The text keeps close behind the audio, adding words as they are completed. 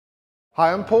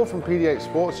Hi, I'm Paul from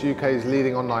pdhsports, UK's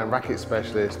leading online racket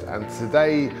specialist, and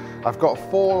today I've got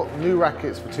 4 new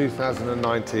rackets for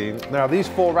 2019. Now these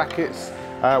 4 rackets,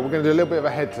 we're going to do a little bit of a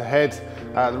head-to-head.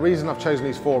 The reason I've chosen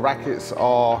these 4 rackets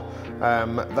are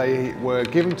they were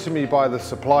given to me by the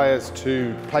suppliers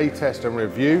to play test and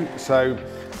review. So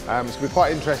it's going to be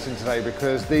quite interesting today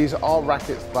because these are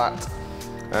rackets that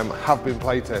have been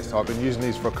play tested. I've been using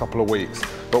these for a couple of weeks.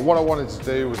 But what I wanted to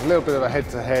do was a little bit of a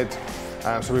head-to-head.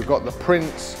 So we've got the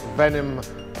Venom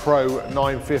Pro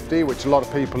 950, which a lot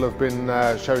of people have been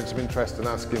showing some interest and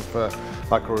asking for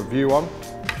like a review on.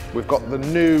 We've got the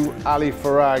new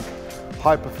Farag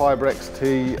Hyperfibre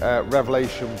XT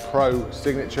Revelation Pro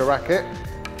signature racket.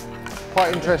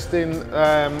 Quite interesting.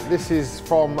 This is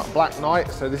from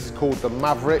Knight, so this is called the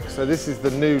Maverick. So this is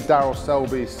the new Darryl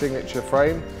Selby signature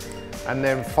frame. And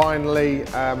then finally,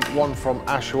 one from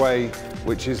Ashaway,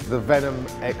 which is the Venom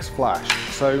X Flash.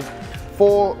 So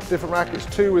 4 different rackets,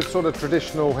 2 with sort of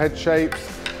traditional head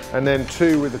shapes, and then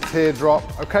 2 with a teardrop.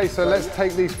 Okay, so let's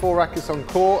take these 4 rackets on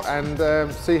court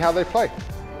and see how they play.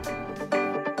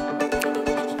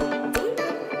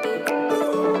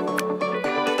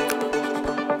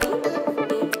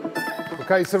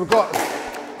 Okay, so we've got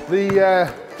the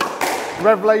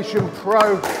Revelation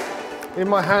Pro in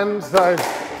my hand. So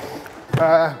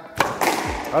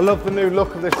I love the new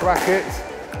look of this racket.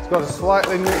 It's got a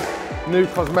slightly new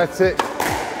cosmetic.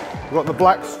 We've got the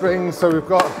black string, so we've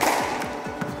got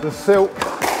the silk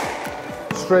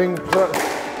string. But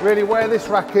really where this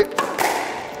racket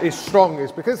is strong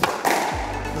is because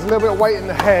there's a little bit of weight in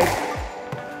the head.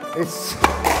 It's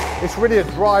really a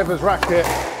driver's racket.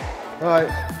 Right,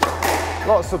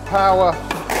 lots of power,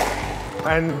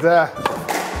 and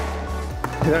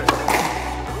you know,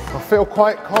 I feel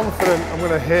quite confident I'm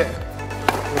going to hit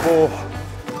the ball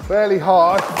fairly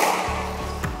hard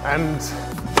and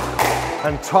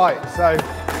tight. So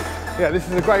yeah, this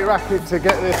is a great racket to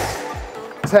get this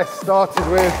test started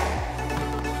with.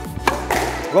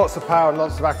 Lots of power and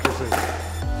lots of accuracy.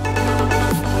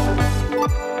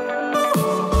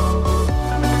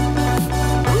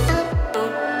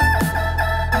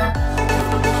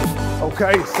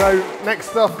 Okay, so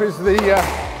next up is the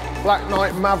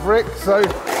Knight Maverick. So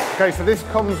this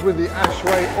comes with the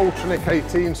Ashaway Ultranic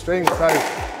 18 string, so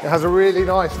it has a really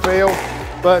nice feel,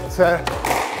 but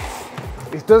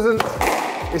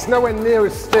it's nowhere near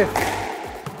as stiff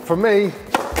for me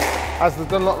as the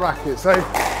Dunlop racket. So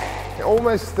it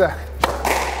almost, I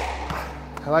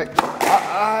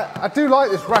do like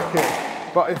this racket,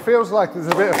 but it feels like there's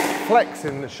a bit of flex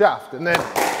in the shaft, and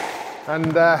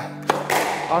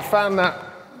I found that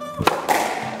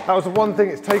was the one thing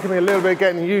it's taken me a little bit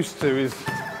getting used to is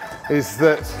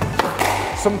that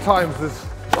sometimes there's,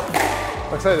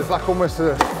 like I say, there's like almost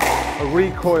a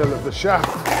recoil of the shaft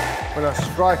when I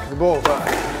strike the ball, but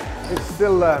it's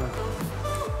still,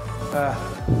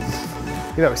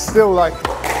 you know, it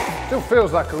still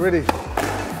feels like a really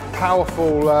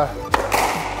powerful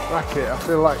racket. I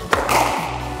feel like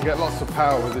you get lots of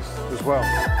power with this as well.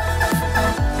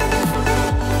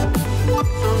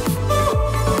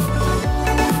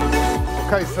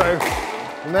 Okay, so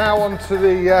now on to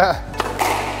the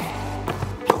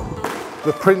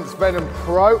Venom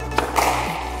Pro.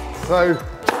 So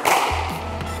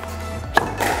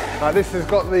now this has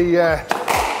got the,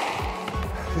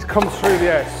 this comes through the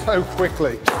air so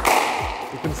quickly.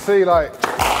 You can see like,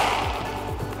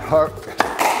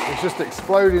 it's just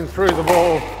exploding through the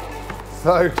ball.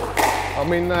 So, I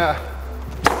mean,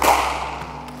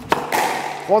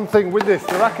 one thing with this,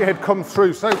 the racket head comes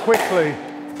through so quickly,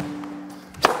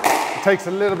 it takes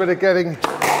a little bit of getting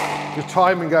your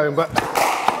timing going, but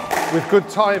with good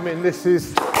timing, this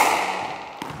is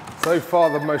so far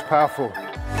the most powerful.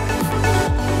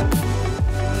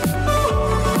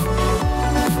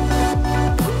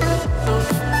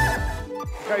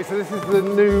 Okay, so this is the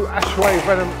new Ashaway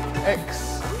Venom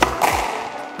X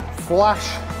Flash.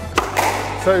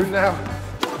 So now,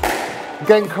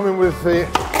 again, coming with the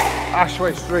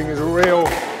Ashaway string is a real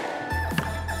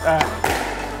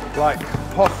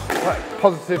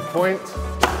positive point.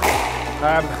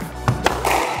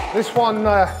 This one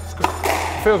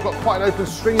feels got quite an open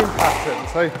stringing pattern.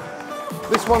 So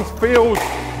this one feels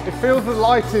the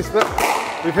lightest that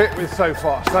we've hit with so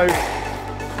far. So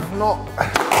I'm not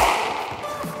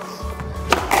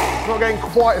getting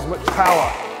quite as much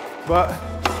power, but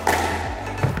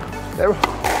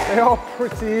they are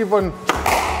pretty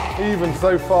even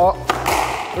so far.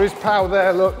 There is power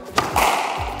there, look, you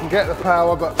can get the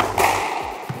power, but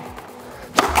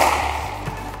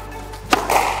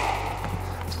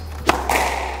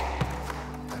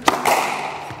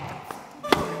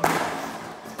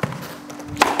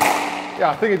yeah,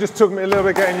 I think it just took me a little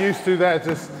bit getting used to there,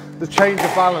 just the change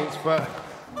of balance, but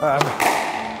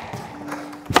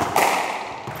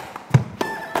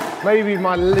maybe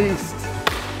my least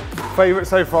favourite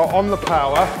so far on the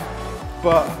power,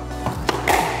 but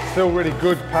still really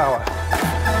good power.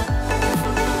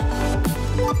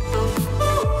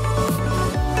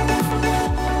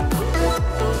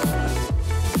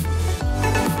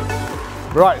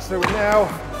 Right, so we're now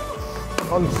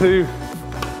onto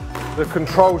the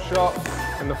control shots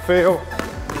and the feel.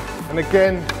 And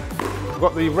again, we've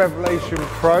got the Revelation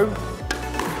Pro,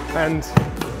 and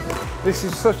this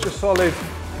is such a solid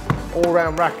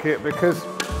all-round racket because,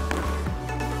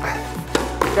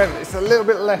 again, it's a little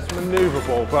bit less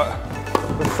manoeuvrable, but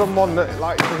for someone that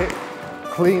likes to hit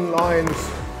clean lines,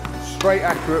 straight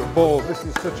accurate balls, this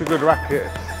is such a good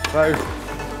racket. So,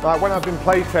 like when I've been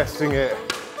playtesting it,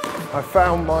 I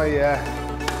found my,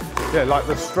 like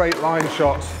the straight line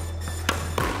shots,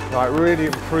 like really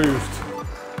improved.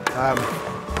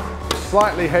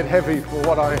 Slightly head heavy for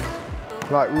what I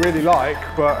really like,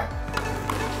 but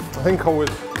I think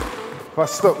if I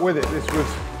stuck with it,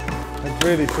 I'd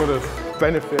really sort of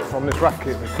benefit from this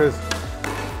racket because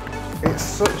it's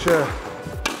such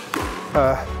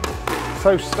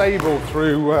so stable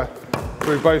through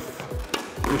both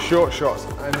your short shots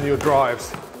and your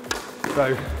drives.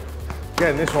 So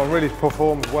again, this one really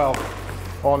performs well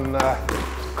on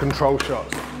control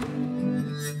shots.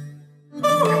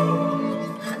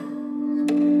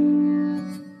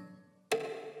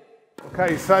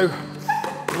 Okay, so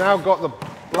now got the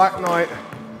Black Knight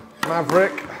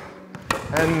Maverick,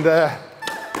 and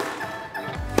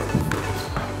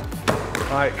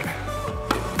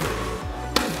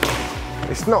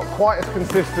it's not quite as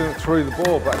consistent through the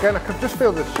ball, but again, I could just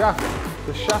feel the shaft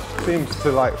seems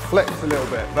to like flex a little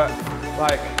bit, but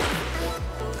like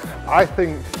I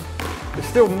think it's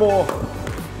still more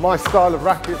my style of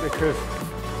racket because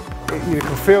you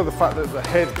can feel the fact that the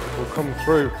head will come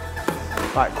through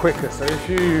like quicker. So if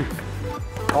you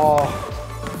are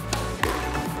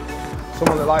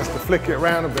someone that likes to flick it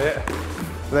around a bit,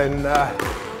 then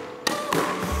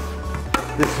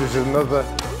this is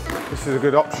a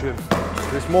good option.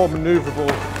 It's more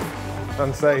manoeuvrable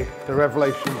than say the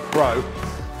Revelation Pro,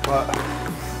 but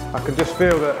I can just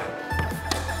feel that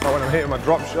when I'm hitting my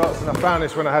drop shots, and I found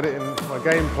this when I had it in my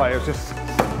gameplay, it was just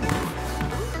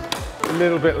a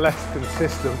little bit less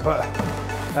consistent, but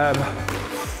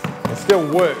it still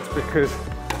worked because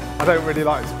I don't really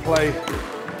like to play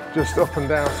just up and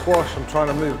down squash. I'm trying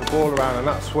to move the ball around, and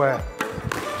that's where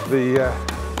the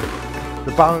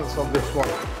balance of this one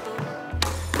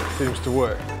seems to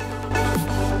work.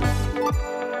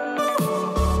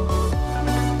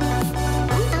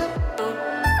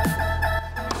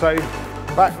 So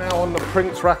back now on the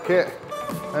Prince racket,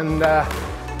 and back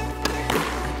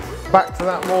to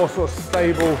that more sort of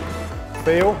stable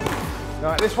feel.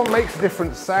 Now, this one makes a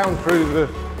different sound through the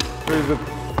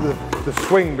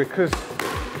swing because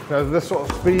the sort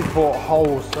of speed port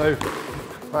holes. So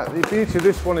like, the beauty of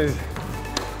this one is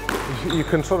you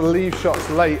can sort of leave shots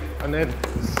late and then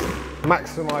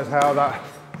maximise how that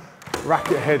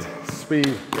racket head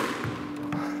speed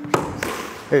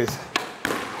is.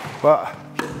 But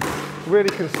really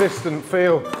consistent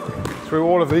feel through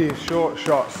all of these short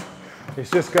shots. It's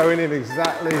just going in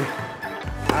exactly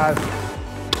as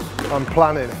I'm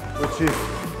planning, which is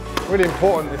really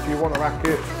important if you want a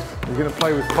racket you're going to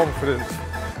play with confidence,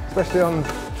 especially on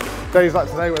days like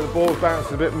today where the ball's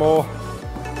bouncing a bit more.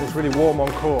 It's really warm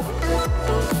on court.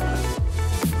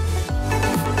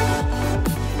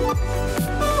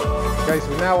 Okay, so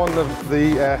we're now on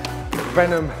the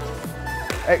Venom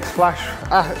X-Flash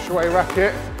Ashaway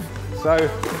racket. So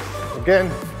again,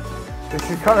 this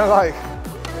is kind of like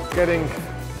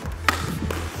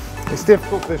it's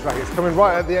difficult for this racket. It's coming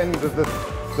right at the end of the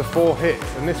 4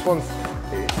 hits, and this one's,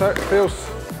 it feels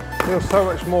so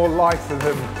much more lighter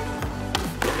than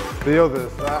the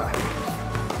others. That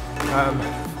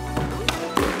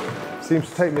seems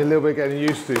to take me a little bit getting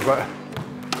used to, but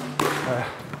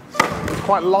it's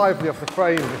quite lively off the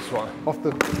frame, this one, off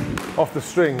the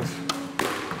strings.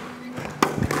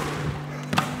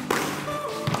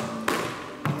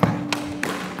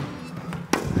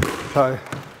 So,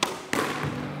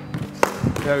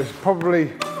 it's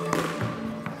probably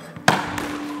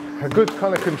a good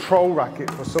kind of control racket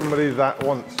for somebody that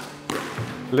wants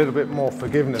a little bit more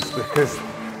forgiveness, because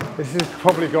this has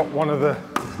probably got one of the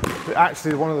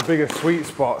biggest sweet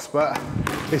spots, but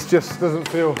it just doesn't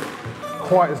feel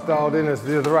quite as dialed in as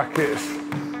the other rackets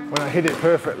when I hit it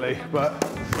perfectly, but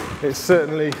it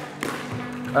certainly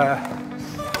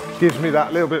gives me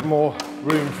that little bit more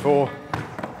room for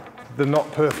the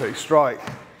not perfect strike.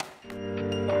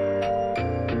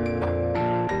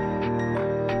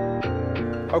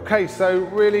 Okay, so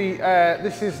really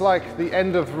this is like the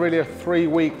end of really a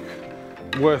 3-week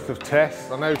worth of tests.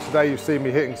 I know today you've seen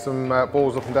me hitting some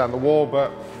balls up and down the wall,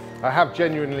 but I have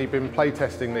genuinely been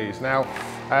playtesting these. Now,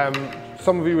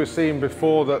 some of you have seen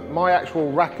before that my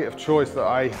actual racket of choice that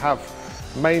I have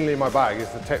mainly in my bag is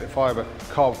the Hyperfibre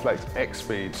Carbon Flex X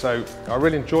Speed. So I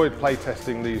really enjoyed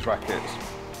playtesting these rackets.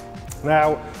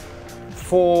 Now,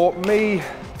 for me,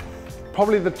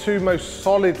 probably the two most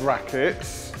solid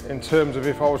rackets in terms of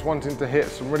if I was wanting to hit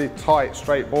some really tight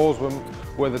straight balls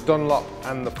were the Dunlop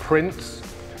and the Prince.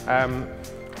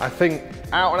 I think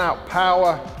out and out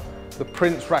power, the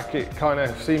Prince racket kind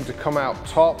of seemed to come out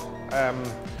top.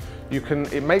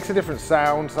 It makes a different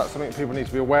sound, so that's something people need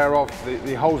to be aware of.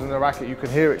 The holes in the racket, you can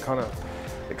hear it kind of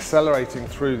accelerating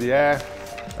through the air.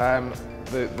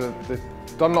 The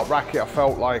Dunlop racket, I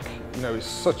felt like, you know, is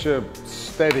such a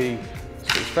steady,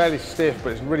 it's fairly stiff,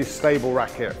 but it's a really stable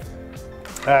racket.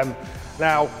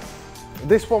 Now,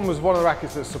 this one was one of the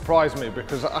rackets that surprised me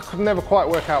because I could never quite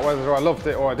work out whether I loved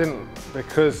it or I didn't,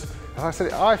 because, as I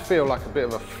said, I feel like a bit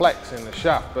of a flex in the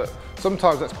shaft, but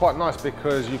sometimes that's quite nice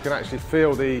because you can actually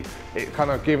feel it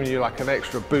kind of giving you like an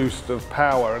extra boost of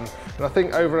power. And I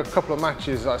think over a couple of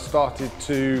matches, I started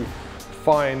to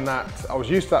find that I was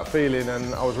used to that feeling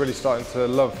and I was really starting to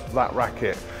love that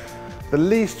racket. The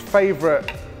least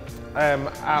favourite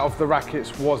out of the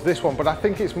rackets was this one, but I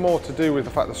think it's more to do with the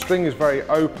fact the string is very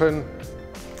open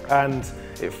and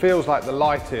it feels like the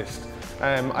lightest.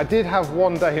 I did have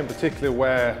one day in particular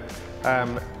where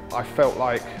I felt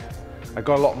like I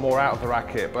got a lot more out of the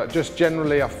racket, but just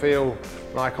generally I feel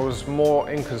like I was more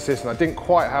inconsistent. I didn't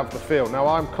quite have the feel. Now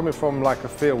I'm coming from like a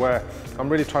feel where I'm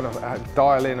really trying to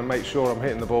dial in and make sure I'm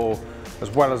hitting the ball as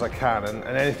well as I can, and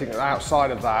anything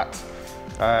outside of that,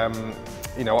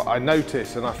 you know, I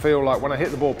notice and I feel like when I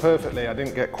hit the ball perfectly, I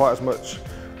didn't get quite as much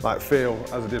like feel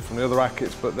as I did from the other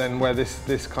rackets, but then where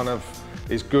this kind of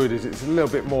is good is it's a little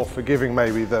bit more forgiving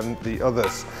maybe than the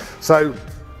others. So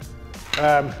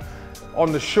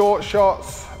on the short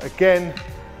shots, again,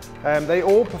 they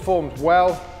all performed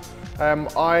well.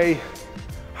 I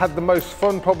had the most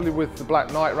fun probably with the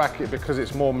Black Knight racket because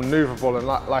it's more maneuverable, and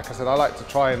like I said, I like to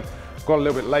try and got a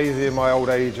little bit lazy in my old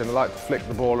age and I like to flick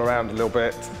the ball around a little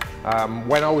bit.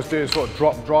 When I was doing sort of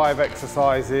drop drive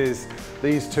exercises,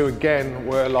 these two again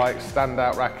were like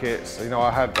standout rackets. You know,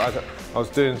 I was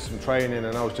doing some training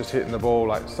and I was just hitting the ball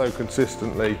like so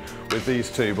consistently with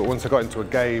these two, but once I got into a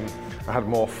game, I had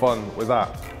more fun with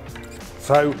that.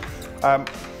 So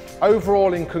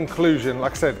overall, in conclusion,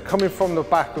 like I said, coming from the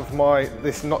back of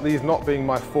these not being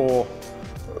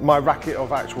my racket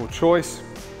of actual choice,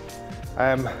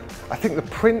 I think the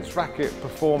Prince racket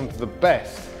performed the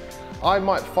best. I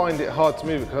might find it hard to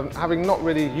move because having not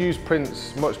really used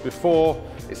Prince much before,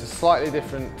 it's a slightly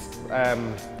different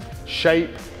shape,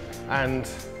 and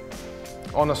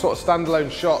on a sort of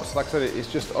standalone shots, like I said,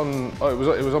 it's just it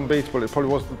was unbeatable. It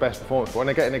probably wasn't the best performance, but when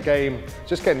I get in a game,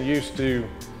 just getting used to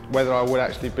whether I would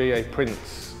actually be a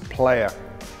Prince player.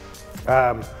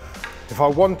 If I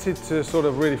wanted to sort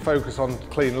of really focus on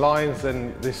clean lines,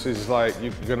 then this is like,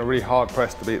 you're going to really hard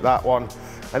pressed to beat that one.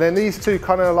 And then these two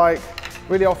kind of like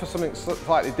really offer something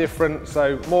slightly different,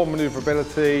 so more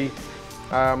maneuverability.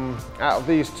 Out of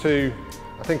these two,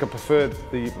 I think I preferred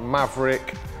the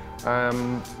Maverick.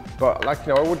 But like,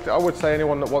 you know, I would say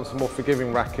anyone that wants a more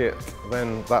forgiving racket,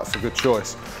 then that's a good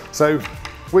choice. So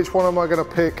which one am I going to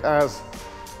pick as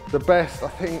the best? I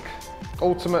think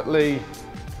ultimately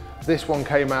this one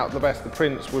came out the best. The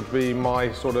Prince would be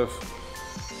my sort of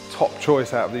top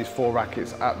choice out of these 4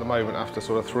 rackets at the moment after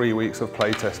sort of 3 weeks of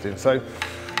play testing. So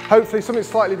hopefully something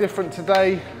slightly different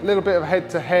today, a little bit of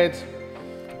head to head.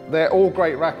 They're all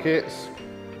great rackets.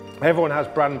 Everyone has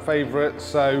brand favourites,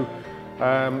 so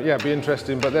yeah, it'd be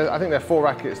interesting. But I think they're 4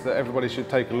 rackets that everybody should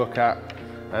take a look at,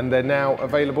 and they're now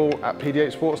available at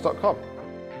pdhsports.com.